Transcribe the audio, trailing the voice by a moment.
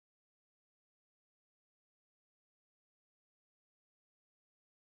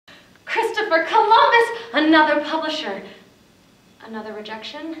Christopher Columbus! Another publisher. Another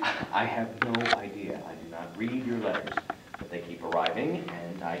rejection? I have no idea. I do not read your letters, but they keep arriving,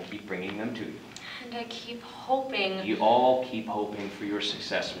 and I keep bringing them to you. And I keep hoping. You all keep hoping for your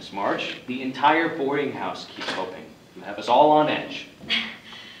success, Miss March. The entire boarding house keeps hoping. You have us all on edge.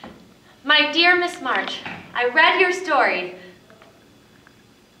 My dear Miss March, I read your story.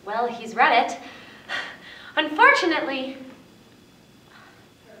 Well, he's read it. Unfortunately,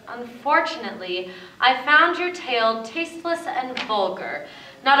 I found your tale tasteless and vulgar,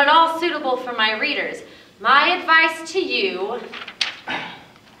 not at all suitable for my readers. My advice to you...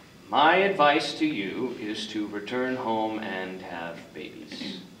 My advice to you is to return home and have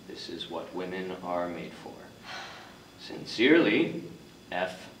babies. This is what women are made for. Sincerely,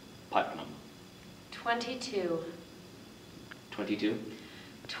 F. Putnam. 22. 22?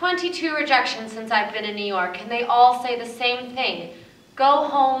 22 rejections since I've been in New York, and they all say the same thing. Go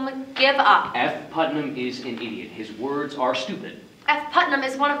home, give up. F. Putnam is an idiot. His words are stupid. F. Putnam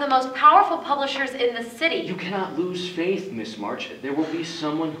is one of the most powerful publishers in the city. You cannot lose faith, Miss March. There will be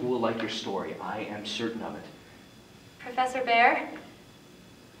someone who will like your story. I am certain of it. Professor Bear,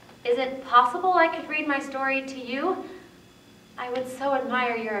 is it possible I could read my story to you? I would so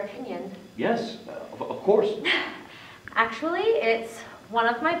admire your opinion. Yes, of course. Actually, it's one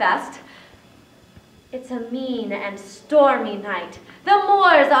of my best. It's a mean and stormy night. The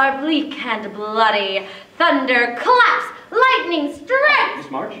moors are bleak and bloody. Thunder claps, lightning strikes.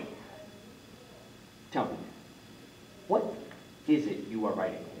 Miss March, tell me, what is it you are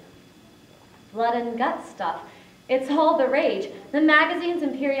writing here? Blood and gut stuff. It's all the rage. The magazines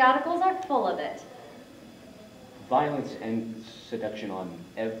and periodicals are full of it. Violence and seduction on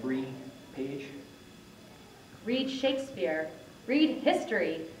every page? Read Shakespeare. Read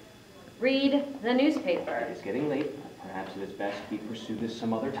history. Read the newspaper. It is getting late. Perhaps it is best we pursue this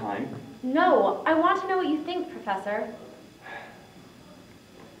some other time. No, I want to know what you think, Professor.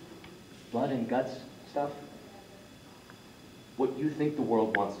 Blood and guts stuff? What you think the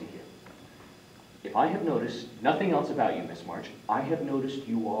world wants to hear. If I have noticed nothing else about you, Miss March, I have noticed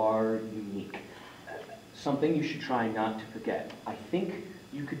you are unique. Something you should try not to forget. I think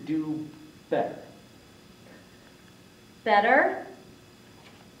you could do better. Better?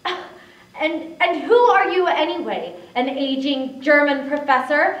 And who are you anyway? An aging German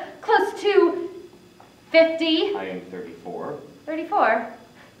professor, close to 50? I am 34. 34?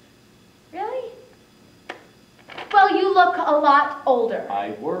 Really? Well, you look a lot older.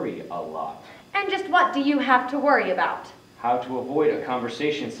 I worry a lot. And just what do you have to worry about? How to avoid a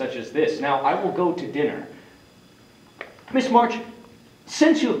conversation such as this. Now, I will go to dinner. Miss March,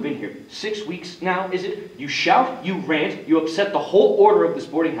 since you have been here 6 weeks now, is it? You shout, you rant, you upset the whole order of this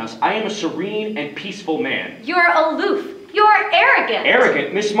boarding house. I am a serene and peaceful man. You're aloof. You're arrogant.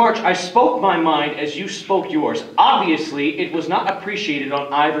 Arrogant? Miss March, I spoke my mind as you spoke yours. Obviously, it was not appreciated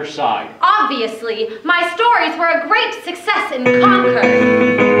on either side. Obviously, my stories were a great success in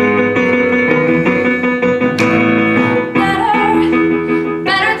Concord.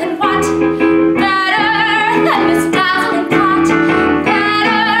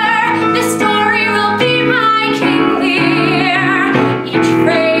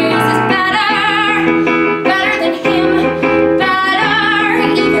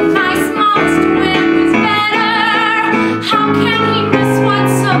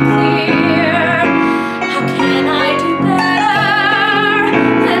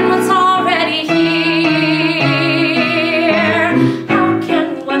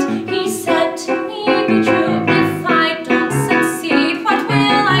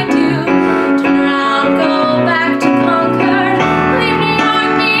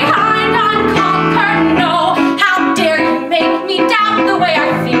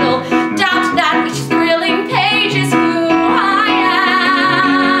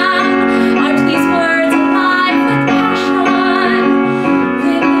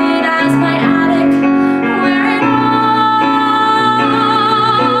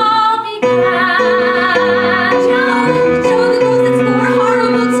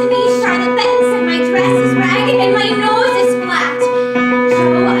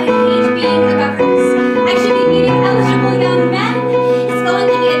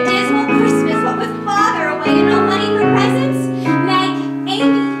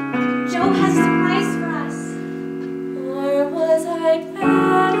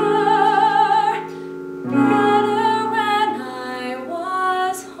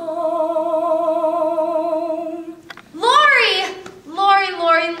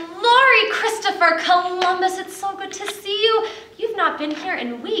 Columbus, it's so good to see you. You've not been here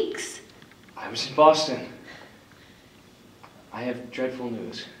in weeks. I was in Boston. I have dreadful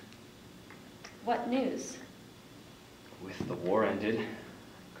news. What news? With the war ended,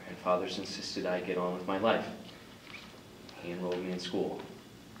 grandfather's insisted I get on with my life. He enrolled me in school.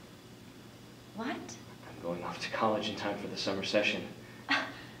 What? I'm going off to college in time for the summer session.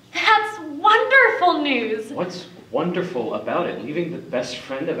 That's wonderful news! What's wonderful about it? Leaving the best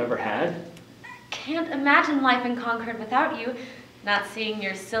friend I've ever had? Can't imagine life in Concord without you. Not seeing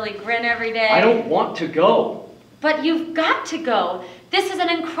your silly grin every day. I don't want to go. But you've got to go. This is an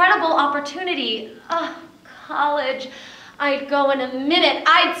incredible opportunity. College. I'd go in a minute.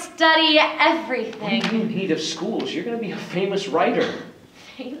 I'd study everything. What do you need of schools? You're going to be a famous writer.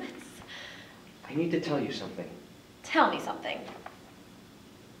 Famous? I need to tell you something. Tell me something.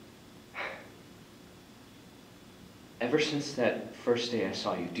 Ever since that first day I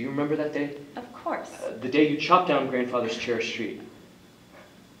saw you, do you remember that day? Of course. The day you chopped down grandfather's cherished tree.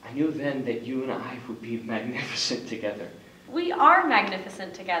 I knew then that you and I would be magnificent together. We are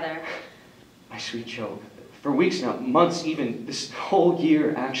magnificent together. My sweet Joe, for weeks now, months even, this whole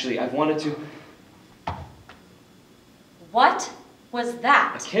year actually, I've wanted to... What was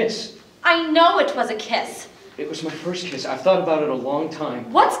that? A kiss. I know it was a kiss. It was my first kiss. I've thought about it a long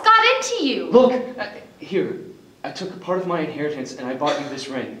time. What's got into you? Look, here. I took a part of my inheritance and I bought you this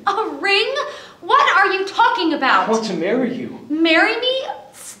ring. A ring? What are you talking about? I want to marry you. Marry me?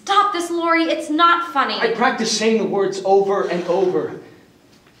 Stop this, Lori. It's not funny. I practice saying the words over and over.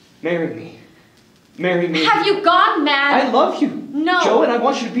 Marry me. Marry me. Have you gone mad? I love you. No. Joe, and I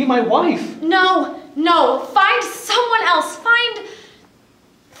want you to be my wife. No, no. Find someone else. Find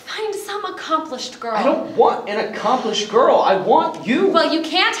some accomplished girl. I don't want an accomplished girl. I want you. Well, you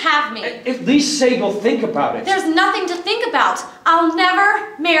can't have me. At least say you'll think about it. There's nothing to think about. I'll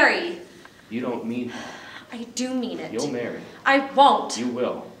never marry. You don't mean that. I do mean it. You'll marry. I won't. You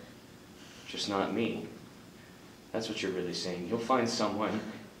will. Just not me. That's what you're really saying. You'll find someone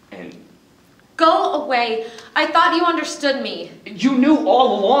and... Go away. I thought you understood me. You knew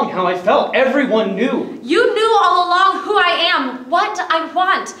all along how I felt. Everyone knew. You knew all along who I am, what I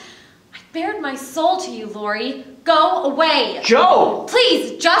want. I bared my soul to you, Lori. Go away. Joe!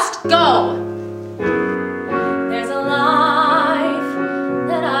 Please, just go. There's a life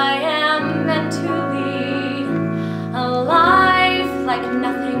that I am meant to lead. A life like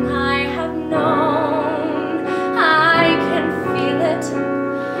nothing I have known. I can feel it.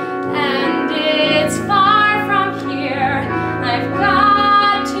 And it's far from here. I've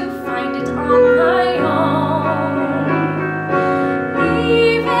got to find it on my own.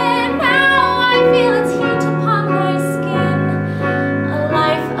 Even now I feel its heat upon my skin. A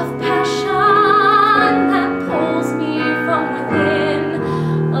life of passion that pulls me from within.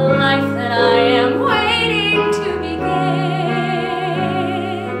 A life that I am waiting to begin.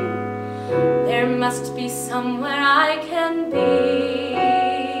 There must be somewhere I can be.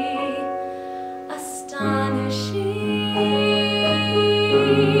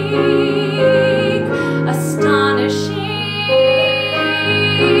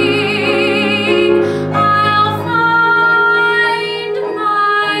 Astonishing, I'll find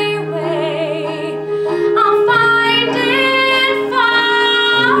my way, I'll find it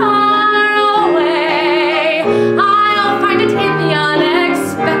far away, I'll find it in the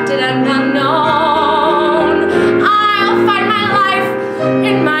unexpected and unknown, I'll find my life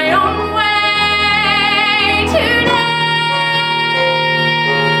in my own way.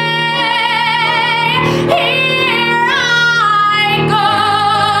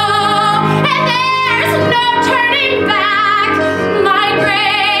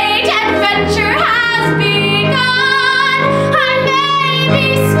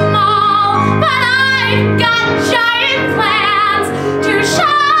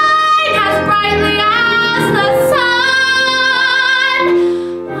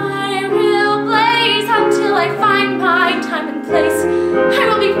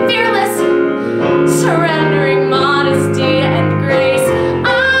 Surrendering modesty and grace,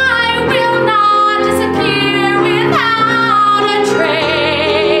 I will not disappear without a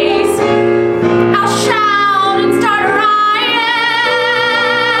trace. I'll shout and start a riot,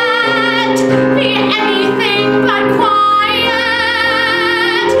 be anything but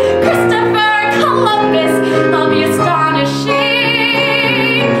quiet. Christopher Columbus, I'll be astonishing.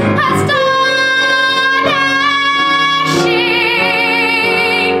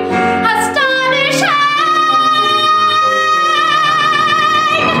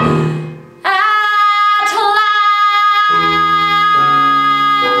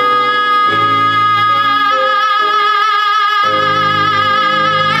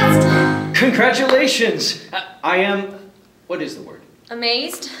 Congratulations! I am... What is the word?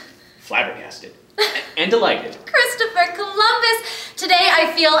 Amazed? Flabbergasted. And delighted. Christopher Columbus! Today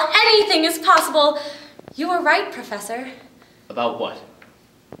I feel anything is possible. You were right, Professor. About what?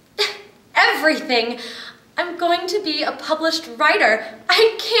 Everything. I'm going to be a published writer.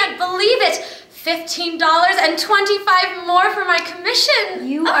 I can't believe it. $15 and $25 more for my commission.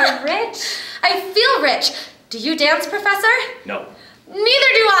 You are rich. I feel rich. Do you dance, Professor? No. Neither do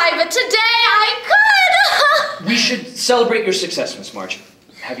I, but today I could. We should celebrate your success, Miss March.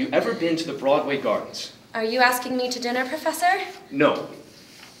 Have you ever been to the Broadway Gardens? Are you asking me to dinner, Professor? No.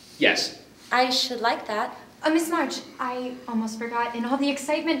 Yes. I should like that. Miss March, I almost forgot. In all the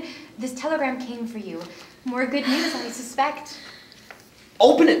excitement, this telegram came for you. More good news, I suspect.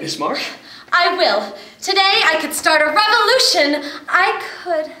 Open it, Miss March. I will. Today I could start a revolution. I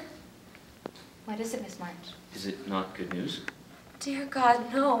could. What is it, Miss March? Is it not good news? Dear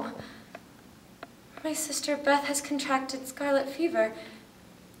God, no. My sister Beth has contracted scarlet fever.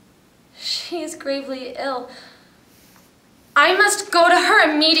 She is gravely ill. I must go to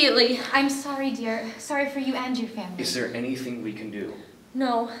her immediately. I'm sorry, dear. Sorry for you and your family. Is there anything we can do?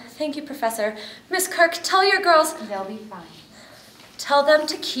 No, thank you, Professor. Miss Kirk, tell your girls... They'll be fine. Tell them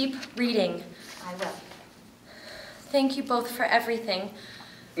to keep reading. I will. Thank you both for everything.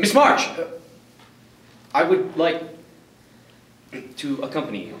 Miss March! I would like to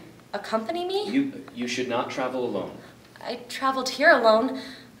accompany you. Accompany me? You should not travel alone. I traveled here alone.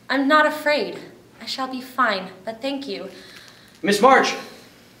 I'm not afraid. I shall be fine, but thank you. Miss March!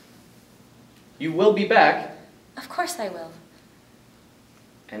 You will be back. Of course I will.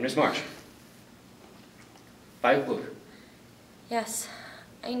 And Miss March. Bye, Luke. Yes,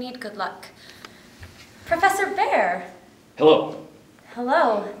 I need good luck. Professor Bear! Hello.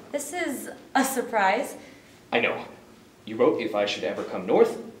 Hello. This is a surprise. I know. You wrote if I should ever come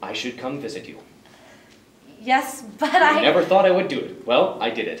north, I should come visit you. Yes, but I never thought I would do it. Well, I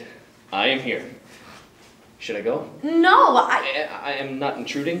did it. I am here. Should I go? No, I am not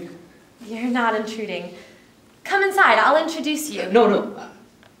intruding. You're not intruding. Come inside, I'll introduce you. No,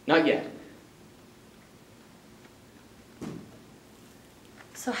 not yet.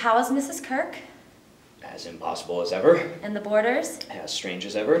 So how is Mrs. Kirk? As impossible as ever. And the boarders? As strange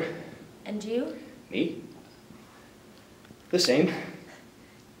as ever. And you? Me? The same.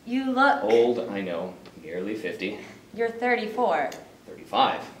 You look... Old, I know. Nearly 50. You're 34.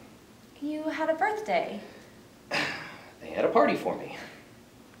 35. You had a birthday. They had a party for me.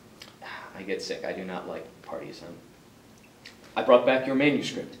 I get sick. I do not like parties. I brought back your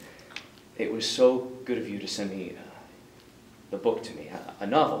manuscript. It was so good of you to send me the book to me, a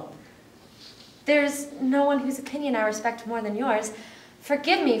novel. There's no one whose opinion I respect more than yours.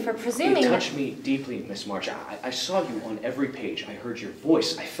 Forgive me for presuming... It touched me deeply, Miss March. I saw you on every page. I heard your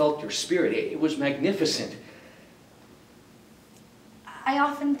voice. I felt your spirit. It was magnificent. I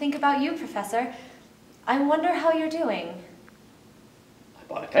often think about you, Professor. I wonder how you're doing. I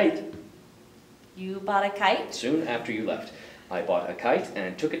bought a kite. You bought a kite? Soon after you left. I bought a kite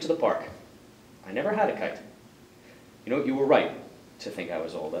and took it to the park. I never had a kite. You know, you were right to think I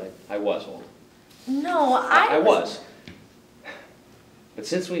was old. I was old. No, I was. But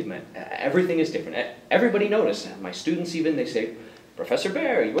since we've met, everything is different. Everybody noticed. My students even, they say, Professor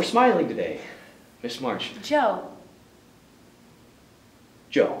Bear, you were smiling today. Miss March. Joe.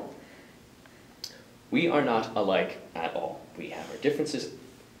 Joe. We are not alike at all. We have our differences.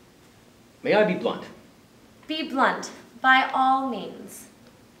 May I be blunt? Be blunt, by all means.